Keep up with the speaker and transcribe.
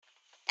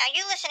Now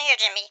you listen here,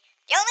 Jimmy.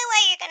 The only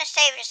way you're gonna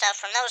save yourself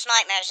from those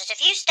nightmares is if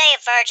you stay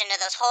a virgin to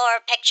those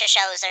horror picture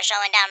shows they're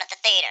showing down at the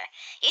theater.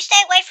 You stay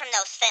away from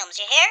those films,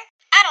 you hear?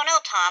 I don't know,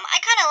 Tom. I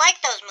kinda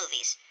like those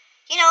movies.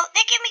 You know,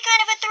 they give me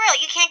kind of a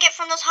thrill you can't get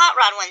from those hot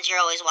rod ones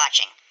you're always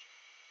watching.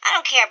 I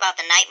don't care about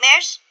the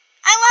nightmares.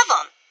 I love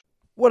them.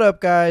 What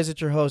up, guys? It's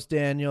your host,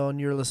 Daniel,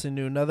 and you're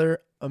listening to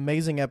another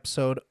amazing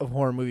episode of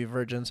Horror Movie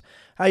Virgins.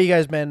 How you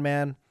guys been,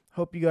 man?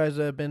 Hope you guys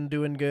have been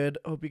doing good.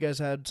 Hope you guys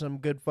had some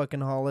good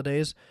fucking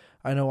holidays.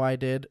 I know I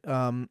did.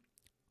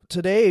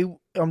 Today,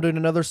 I'm doing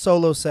another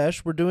solo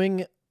sesh. We're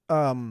doing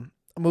a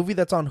movie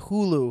that's on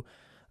Hulu.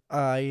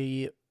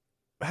 I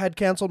had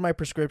canceled my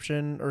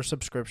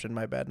subscription,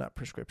 my bad, not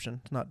prescription,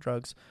 it's not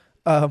drugs.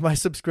 My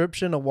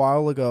subscription a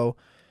while ago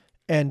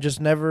and just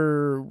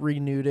never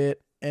renewed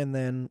it. And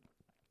then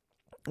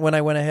when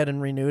I went ahead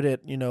and renewed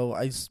it,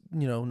 I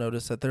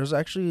noticed that there's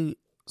actually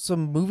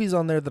some movies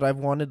on there that I've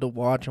wanted to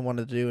watch and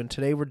wanted to do. And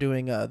today we're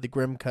doing the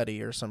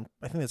Grimcutty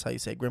I think that's how you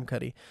say it,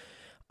 Grimcutty.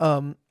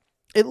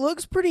 It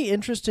looks pretty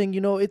interesting.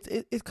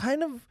 It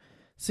kind of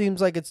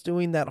seems like it's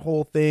doing that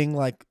whole thing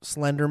like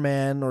Slender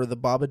Man or the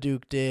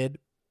Babadook did.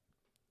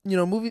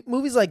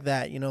 Movies like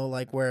that,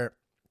 like where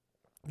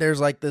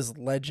there's like this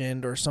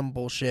legend or some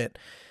bullshit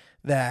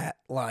that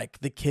like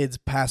the kids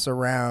pass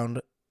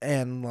around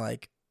and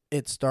like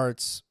it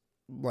starts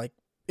like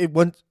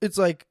it's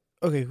like,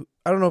 okay,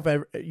 I don't know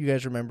if you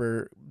guys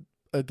remember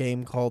a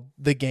game called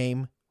The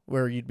Game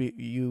where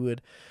you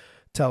would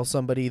tell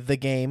somebody the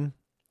game,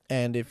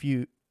 and if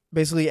you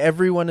basically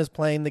everyone is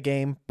playing the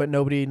game, but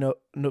nobody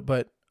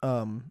but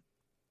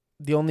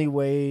the only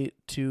way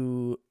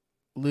to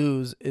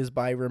lose is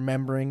by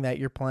remembering that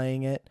you're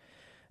playing it,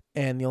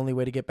 and the only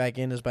way to get back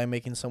in is by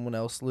making someone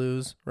else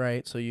lose,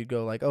 right? So you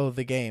go like, oh,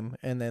 the game,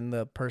 and then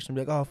the person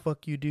would be like, oh,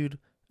 fuck you, dude,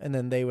 and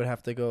then they would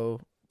have to go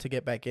to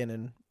get back in,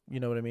 and you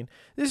know what I mean?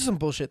 This is some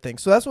bullshit thing.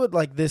 So that's what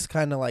like this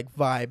kind of like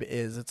vibe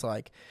is. It's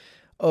like,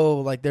 oh,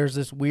 like there's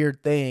this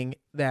weird thing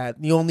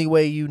that the only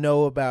way you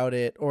know about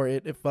it or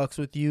it fucks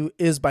with you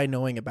is by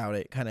knowing about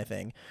it, kind of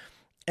thing.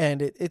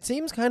 And it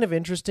seems kind of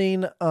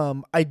interesting.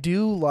 I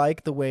do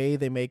like the way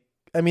they make,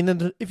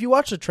 if you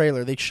watch the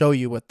trailer, they show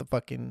you what the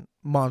fucking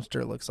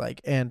monster looks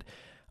like. And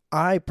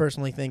I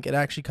personally think it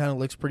actually kind of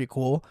looks pretty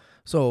cool.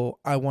 So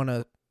I want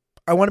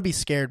to be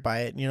scared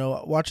by it.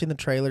 Watching the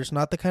trailer's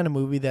not the kind of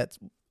movie that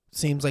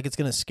seems like it's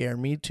going to scare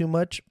me too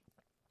much,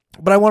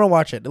 but I want to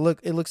watch it.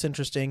 It looks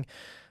interesting.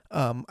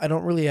 I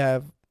don't really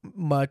have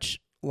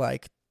much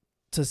like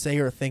to say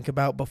or think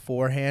about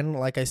beforehand.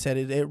 Like I said,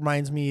 it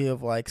reminds me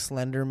of like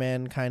Slender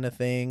Man kind of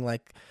thing,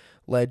 like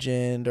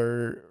Legend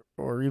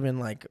or even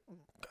like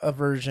a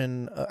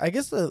version. I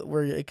guess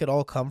where it could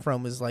all come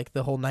from is like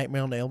the whole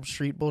Nightmare on Elm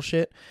Street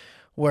bullshit,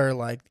 where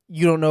like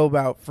you don't know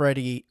about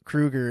Freddy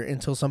Krueger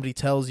until somebody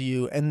tells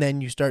you, and then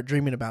you start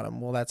dreaming about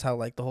him. Well, that's how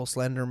like the whole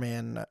Slender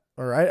Man,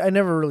 or I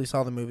never really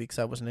saw the movie because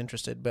I wasn't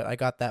interested, but I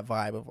got that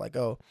vibe of like,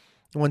 oh,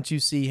 once you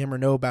see him or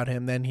know about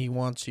him, then he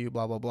wants you,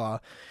 blah, blah, blah.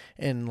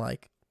 And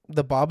like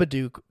the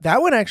Babadook,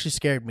 that one actually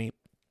scared me.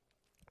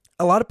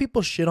 A lot of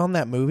people shit on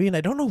that movie, and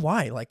I don't know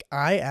why. Like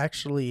I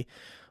actually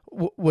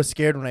was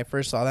scared when I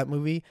first saw that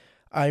movie.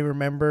 I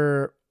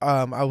remember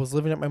I was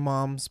living at my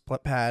mom's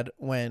pad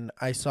when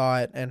I saw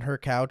it, and her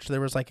couch,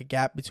 there was like a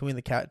gap between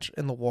the couch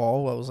and the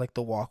wall. It was like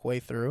the walkway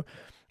through.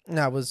 And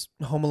I was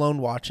home alone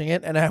watching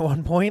it, and at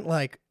one point,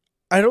 like,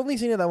 I'd only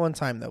seen it that one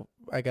time, though,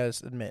 I gotta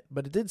admit,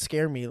 but it did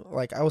scare me.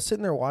 Like, I was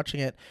sitting there watching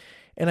it,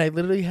 and I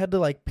literally had to,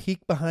 like,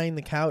 peek behind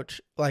the couch,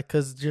 like,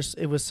 because just,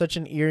 it was such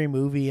an eerie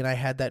movie, and I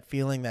had that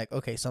feeling that,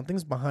 okay,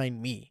 something's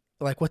behind me.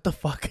 Like, what the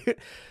fuck?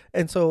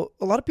 And so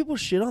a lot of people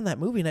shit on that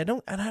movie, and I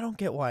don't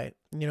get why.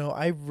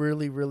 I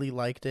really, really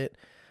liked it.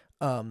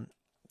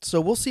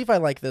 So we'll see if I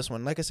like this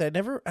one. Like I said,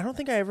 I don't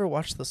think I ever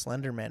watched the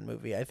Slender Man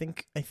movie. I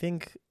think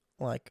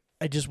like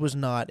I just was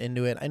not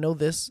into it. I know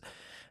this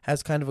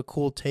has kind of a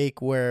cool take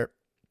where,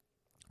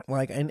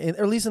 like, and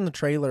at least in the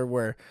trailer,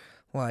 where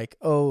like,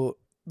 oh,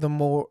 the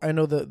more I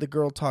know, the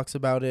girl talks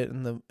about it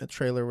in the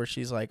trailer where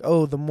she's like,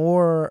 oh, the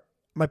more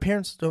my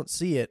parents don't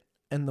see it.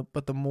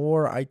 But the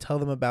more I tell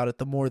them about it,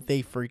 the more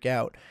they freak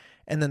out.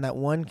 And then that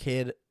one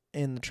kid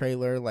in the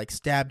trailer like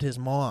stabbed his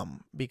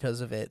mom because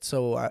of it.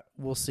 So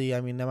we'll see.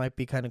 That might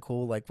be kind of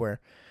cool, like where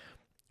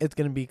it's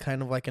going to be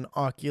kind of like an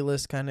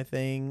Oculus kind of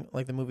thing,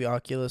 like the movie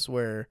Oculus,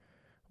 where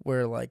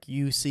like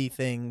you see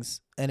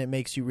things and it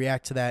makes you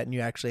react to that, and you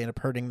actually end up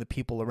hurting the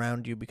people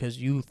around you because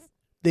you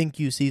think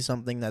you see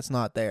something that's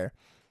not there.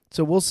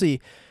 So we'll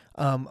see.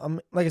 I'm,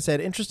 like I said,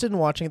 interested in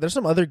watching it. There's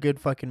some other good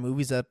fucking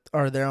movies that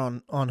are there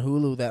on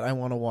Hulu that I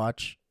want to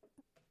watch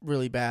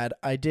really bad.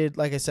 I did,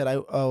 like I said,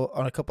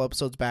 on a couple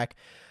episodes back,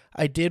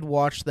 I did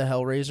watch the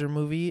Hellraiser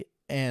movie,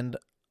 and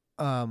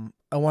I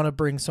want to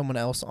bring someone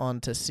else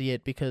on to see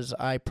it because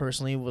I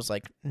personally was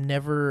like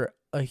never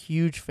a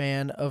huge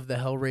fan of the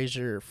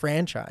Hellraiser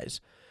franchise,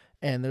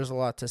 and there's a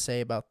lot to say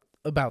about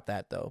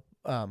that though.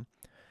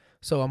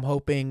 So I'm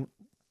hoping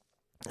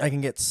I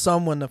can get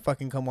someone to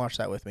fucking come watch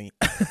that with me.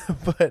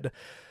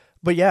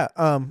 but yeah,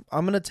 I'm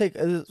going to take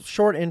a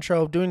short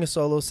intro, doing a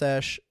solo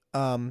sesh.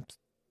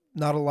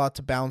 not a lot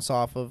to bounce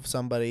off of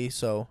somebody.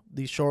 So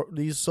these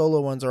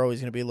solo ones are always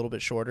going to be a little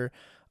bit shorter.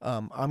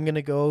 I'm going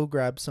to go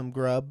grab some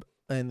grub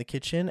in the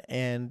kitchen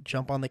and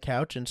jump on the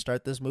couch and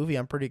start this movie.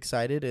 I'm pretty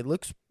excited.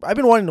 I've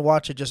been wanting to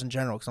watch it just in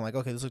general because I'm like,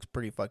 okay, this looks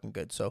pretty fucking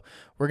good. So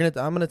I'm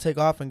going to take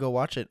off and go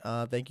watch it.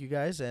 Thank you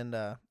guys, and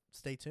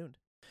stay tuned.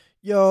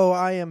 Yo,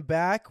 I am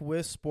back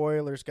with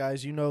spoilers,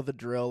 guys. You know the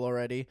drill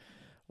already.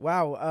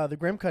 Wow, the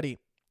Grimcutty.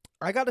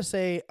 I gotta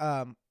say,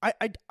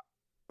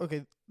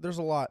 okay, there's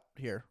a lot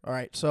here. All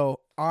right, so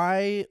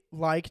I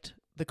liked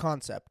the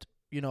concept.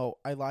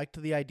 I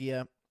liked the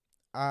idea.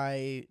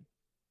 I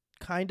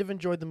kind of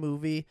enjoyed the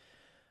movie.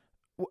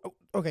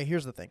 Okay,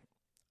 here's the thing.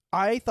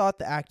 I thought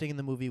the acting in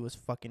the movie was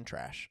fucking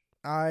trash.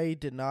 I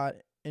did not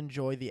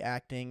enjoy the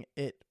acting.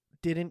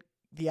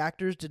 The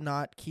actors did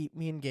not keep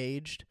me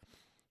engaged.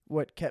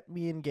 What kept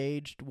me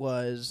engaged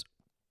was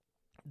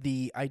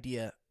the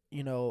idea.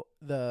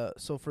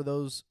 So for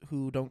those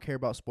who don't care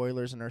about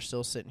spoilers and are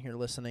still sitting here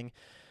listening,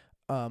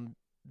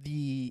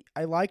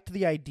 I liked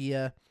the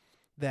idea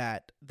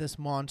that this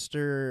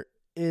monster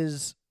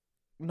is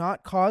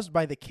not caused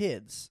by the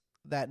kids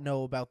that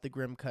know about the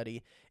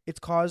Grimcutty. It's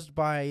caused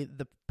by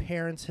the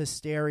parents'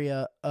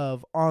 hysteria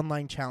of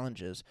online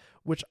challenges,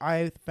 which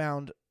I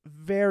found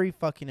very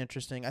fucking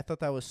interesting. I thought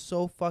that was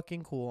so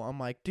fucking cool. I'm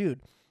like,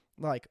 dude,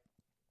 like,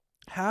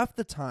 half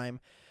the time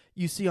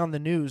you see on the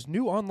news,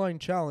 new online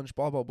challenge,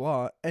 blah, blah,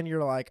 blah, and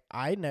you're like,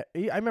 I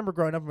remember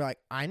growing up and be like,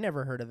 I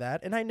never heard of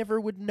that, and I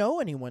never would know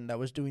anyone that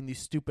was doing these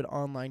stupid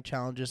online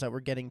challenges that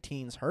were getting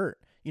teens hurt,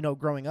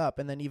 growing up,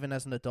 and then even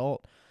as an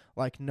adult,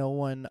 like, no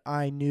one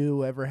I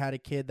knew ever had a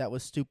kid that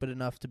was stupid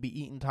enough to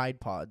be eating Tide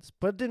Pods,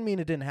 but it didn't mean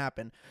it didn't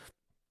happen.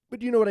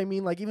 But you know what I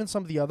mean? Like, even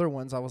some of the other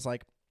ones, I was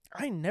like,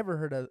 I never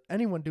heard of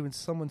anyone doing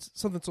something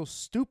so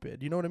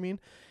stupid, you know what I mean?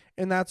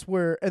 And that's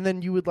where, and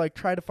then you would like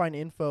try to find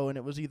info, and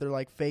it was either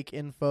like fake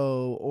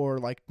info or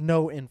like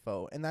no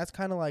info. And that's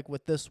kind of like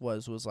what this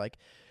was like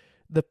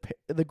the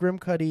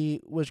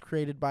Grimcutty was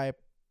created by,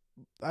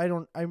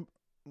 I'm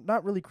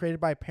not really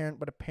created by a parent,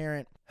 but a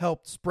parent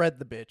helped spread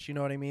the bitch. You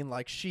know what I mean?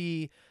 Like,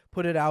 she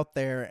put it out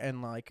there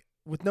and like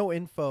with no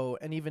info,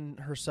 and even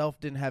herself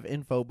didn't have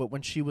info. But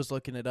when she was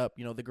looking it up,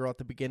 the girl at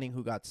the beginning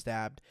who got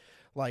stabbed,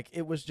 like,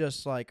 it was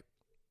just like,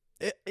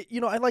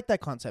 I like that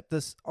concept,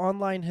 this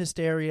online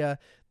hysteria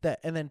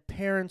and then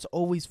parents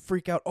always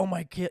freak out. Oh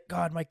my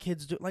God, my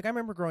kid's like, I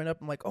remember growing up,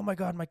 I'm like, oh my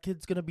God, my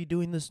kid's going to be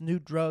doing this new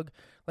drug.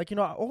 Like,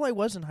 all I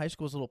was in high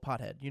school was a little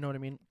pothead. You know what I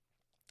mean?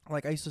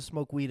 Like, I used to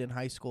smoke weed in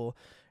high school,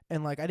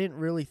 and like, I didn't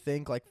really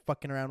think like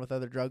fucking around with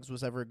other drugs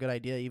was ever a good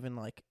idea. Even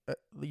like,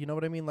 you know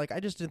what I mean? Like,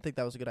 I just didn't think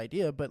that was a good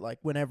idea. But like,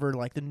 whenever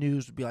like the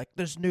news would be like,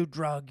 this new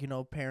drug,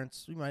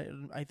 parents,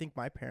 I think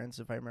my parents,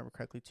 if I remember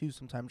correctly too,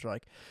 sometimes are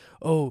like,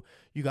 oh,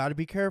 you got to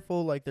be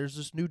careful. Like, there's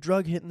this new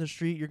drug hitting the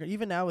street.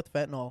 Even now with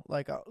fentanyl,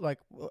 like,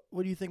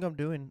 what do you think I'm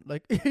doing?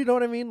 Like, you know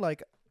what I mean?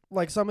 Like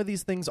some of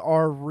these things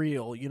are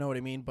real, you know what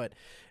I mean? But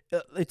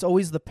it's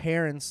always the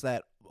parents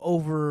that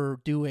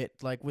overdo it,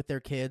 like, with their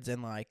kids,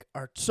 and like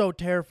are so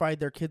terrified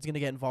their kid's gonna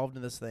get involved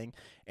in this thing.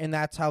 And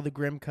that's how the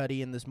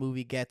Grimcutty in this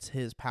movie gets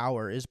his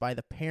power, is by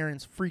the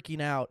parents freaking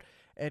out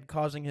and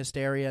causing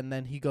hysteria, and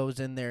then he goes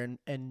in there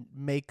and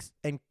makes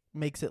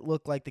it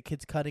look like the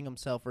kid's cutting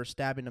himself or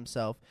stabbing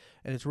himself,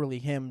 and it's really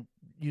him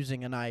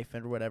using a knife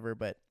and whatever.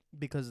 But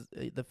because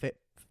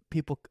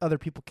other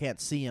people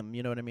can't see him,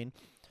 you know what I mean?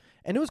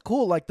 And it was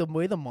cool, like, the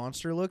way the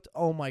monster looked.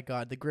 Oh, my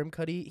God, the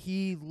Grimcutty,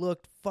 he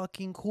looked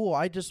fucking cool.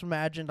 I just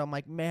imagined, I'm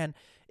like, man,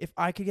 if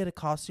I could get a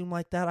costume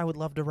like that, I would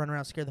love to run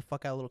around, scare the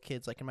fuck out of little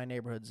kids, like, in my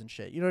neighborhoods and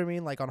shit. You know what I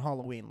mean? Like, on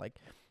Halloween. Like,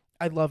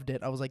 I loved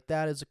it. I was like,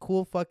 that is a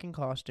cool fucking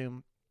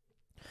costume.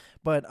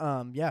 But,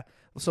 yeah,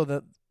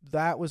 so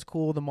that was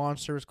cool. The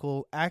monster was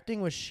cool. Acting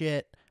was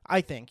shit,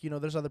 I think.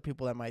 There's other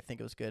people that might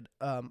think it was good.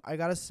 I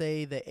gotta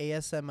say, the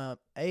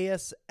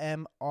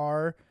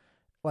ASMR,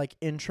 like,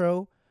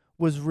 intro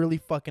was really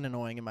fucking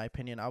annoying, in my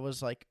opinion. I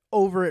was like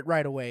over it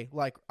right away.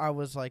 Like, I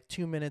was like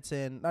 2 minutes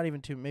in, not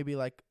even two, maybe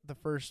like the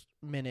first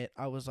minute,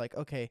 I was like,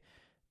 okay,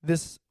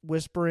 this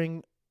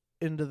whispering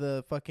into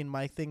the fucking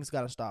mic thing's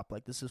gotta stop.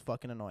 Like, this is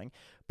fucking annoying.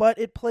 But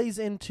it plays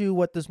into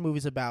what this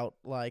movie's about,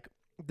 like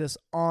this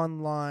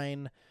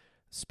online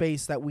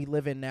space that we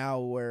live in now,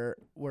 where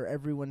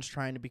everyone's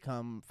trying to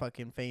become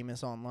fucking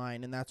famous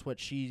online. And that's what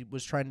she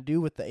was trying to do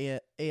with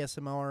the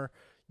ASMR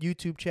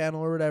YouTube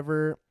channel or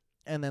whatever.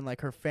 And then, like,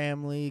 her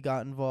family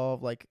got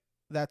involved. Like,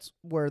 that's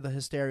where the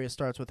hysteria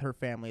starts, with her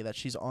family, that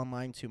she's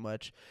online too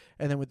much.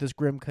 And then with this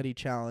Grimcutty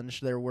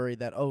challenge, they're worried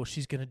that, oh,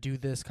 she's going to do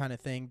this kind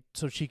of thing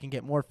so she can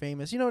get more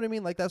famous. You know what I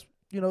mean? Like, that's,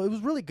 it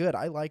was really good.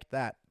 I liked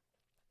that.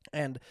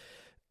 And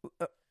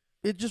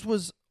it just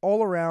was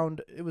all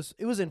around. It was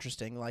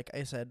interesting. Like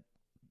I said,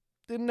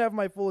 didn't have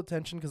my full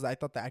attention because I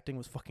thought the acting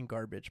was fucking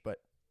garbage. But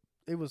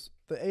it was,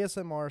 the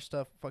ASMR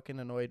stuff fucking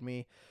annoyed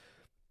me.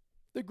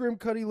 The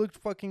Grimcutty looked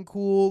fucking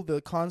cool.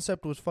 The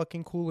concept was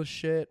fucking cool as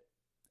shit.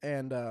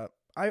 And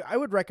I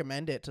would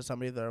recommend it to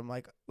somebody that I'm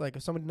like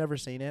if somebody's never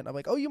seen it, I'm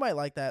like, oh, you might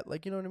like that.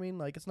 Like, you know what I mean?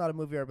 Like, it's not a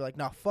movie where I'd be like,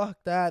 nah, fuck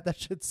that. That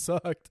shit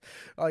sucked.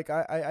 Like,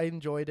 I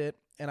enjoyed it.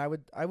 and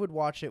I would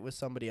watch it with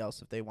somebody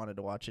else if they wanted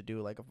to watch it.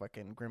 Do like a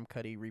fucking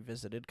Grimcutty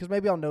revisited, because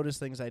maybe I'll notice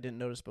things I didn't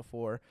notice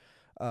before.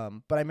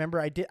 But I remember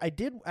I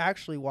did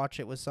actually watch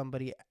it with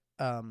somebody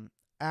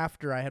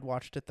after I had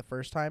watched it the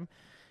first time,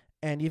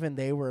 and even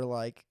they were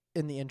like,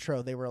 in the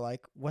intro they were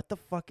like, what the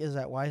fuck is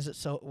that? Why is it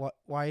so,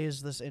 why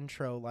is this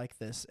intro like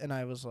this? And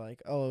I was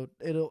like, oh,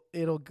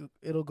 it'll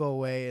go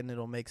away and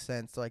it'll make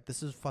sense. Like,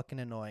 this is fucking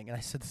annoying. And I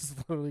said, this is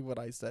literally what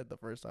I said the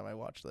first time I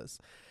watched this,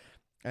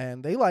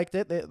 and they liked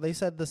it. They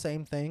said the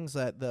same things,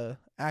 that the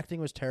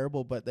acting was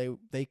terrible, but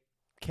they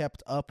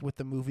kept up with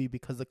the movie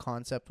because the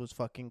concept was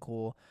fucking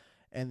cool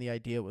and the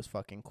idea was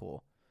fucking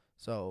cool.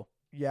 So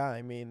yeah,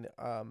 I mean,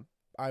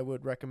 I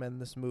would recommend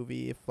this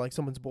movie if like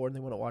someone's bored and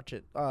they want to watch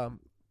it.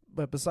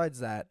 But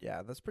besides that,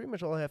 yeah, that's pretty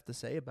much all I have to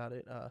say about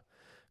it.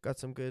 Got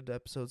some good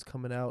episodes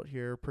coming out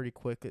here pretty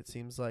quick. It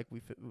seems like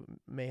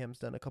Mayhem's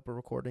done a couple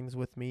recordings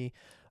with me.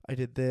 I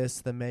did this,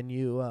 the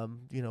menu.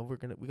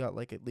 We got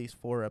like at least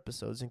 4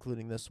 episodes,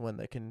 including this one,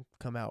 that can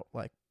come out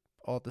like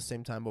all at the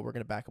same time. But we're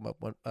gonna back them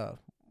up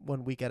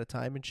one week at a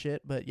time and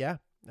shit. But yeah,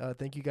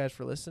 thank you guys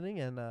for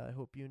listening, and I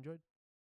hope you enjoyed.